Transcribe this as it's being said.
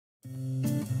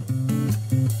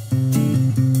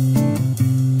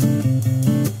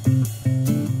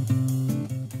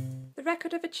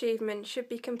achievement should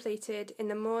be completed in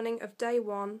the morning of day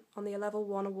 1 on the Level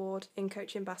 1 award in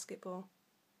coaching basketball.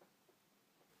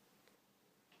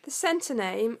 The centre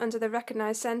name under the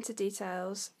recognised centre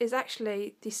details is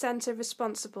actually the centre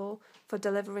responsible for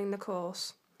delivering the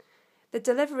course. The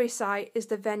delivery site is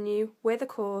the venue where the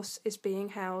course is being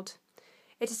held.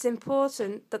 It is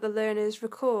important that the learners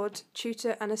record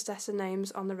tutor and assessor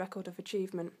names on the record of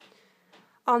achievement.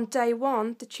 On day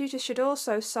 1, the tutor should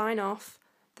also sign off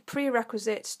the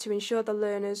prerequisites to ensure the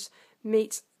learners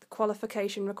meet the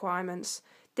qualification requirements.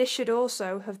 This should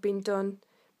also have been done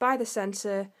by the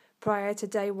centre prior to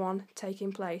day 1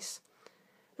 taking place.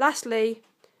 Lastly,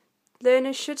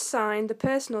 learners should sign the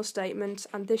personal statement,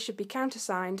 and this should be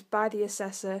countersigned by the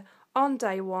assessor on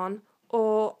day 1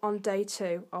 or on day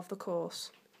 2 of the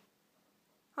course.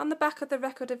 On the back of the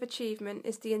record of achievement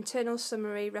is the internal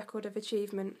summary record of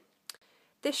achievement.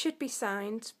 This should be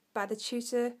signed by the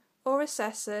tutor or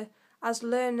assessor as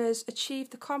learners achieve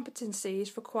the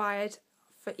competencies required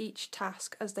for each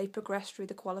task as they progress through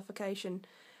the qualification,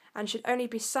 and should only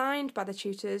be signed by the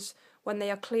tutors when they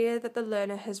are clear that the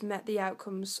learner has met the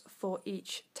outcomes for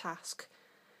each task.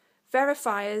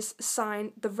 Verifiers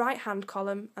sign the right-hand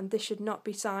column, and this should not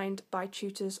be signed by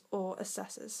tutors or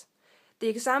assessors. The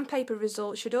exam paper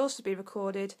result should also be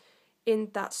recorded in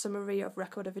that summary of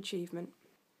record of achievement.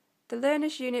 The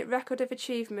Learners Unit record of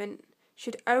achievement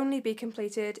should only be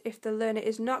completed if the learner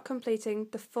is not completing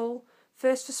the full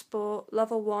First for Sport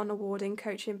Level 1 award in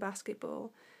coaching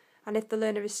basketball, and if the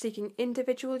learner is seeking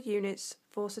individual units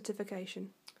for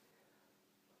certification.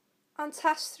 On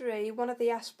Task 3, one of the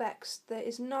aspects that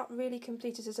is not really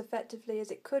completed as effectively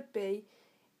as it could be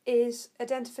is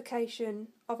identification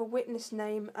of a witness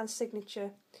name and signature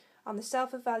on the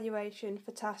self-evaluation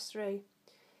for Task 3.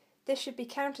 This should be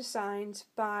countersigned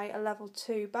by a Level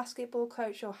 2 basketball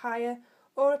coach or higher,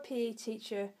 or a PE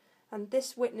teacher, and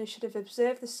this witness should have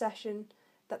observed the session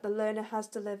that the learner has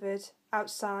delivered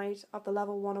outside of the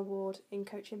Level 1 award in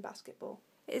coaching basketball.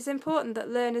 It is important that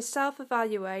learners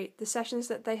self-evaluate the sessions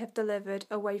that they have delivered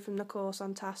away from the course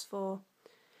on Task 4.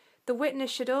 The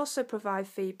witness should also provide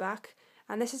feedback,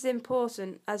 and this is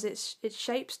important as it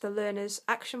shapes the learner's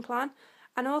action plan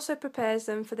and also prepares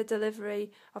them for the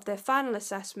delivery of their final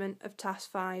assessment of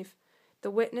Task 5.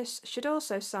 The witness should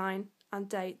also sign and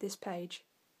date this page.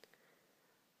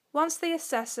 Once the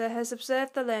assessor has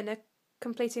observed the learner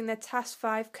completing their Task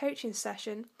 5 coaching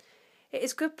session, it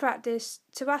is good practice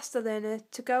to ask the learner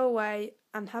to go away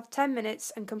and have 10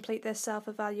 minutes and complete their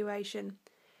self-evaluation.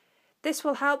 This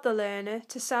will help the learner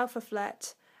to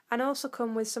self-reflect and also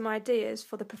come with some ideas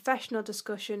for the professional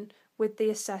discussion with the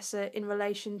assessor in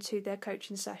relation to their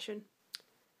coaching session.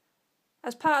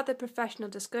 As part of the professional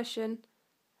discussion,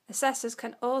 assessors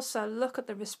can also look at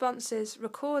the responses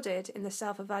recorded in the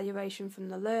self-evaluation from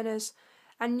the learners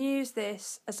and use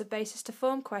this as a basis to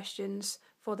form questions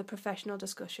for the professional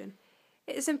discussion.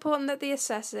 It is important that the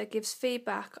assessor gives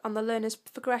feedback on the learner's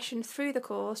progression through the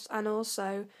course and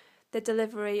also the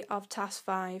delivery of Task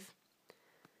 5.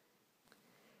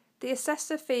 The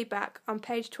assessor feedback on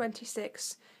page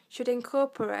 26 should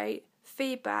incorporate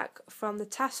feedback from the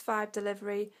Task 5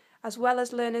 delivery as well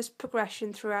as learners'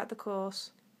 progression throughout the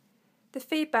course. The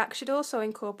feedback should also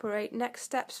incorporate next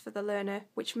steps for the learner,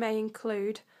 which may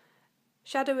include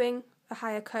shadowing a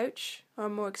higher coach or a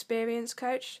more experienced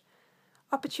coach,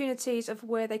 opportunities of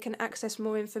where they can access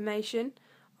more information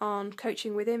on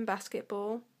coaching within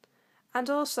basketball, and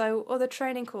also other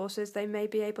training courses they may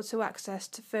be able to access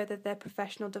to further their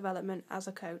professional development as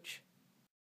a coach.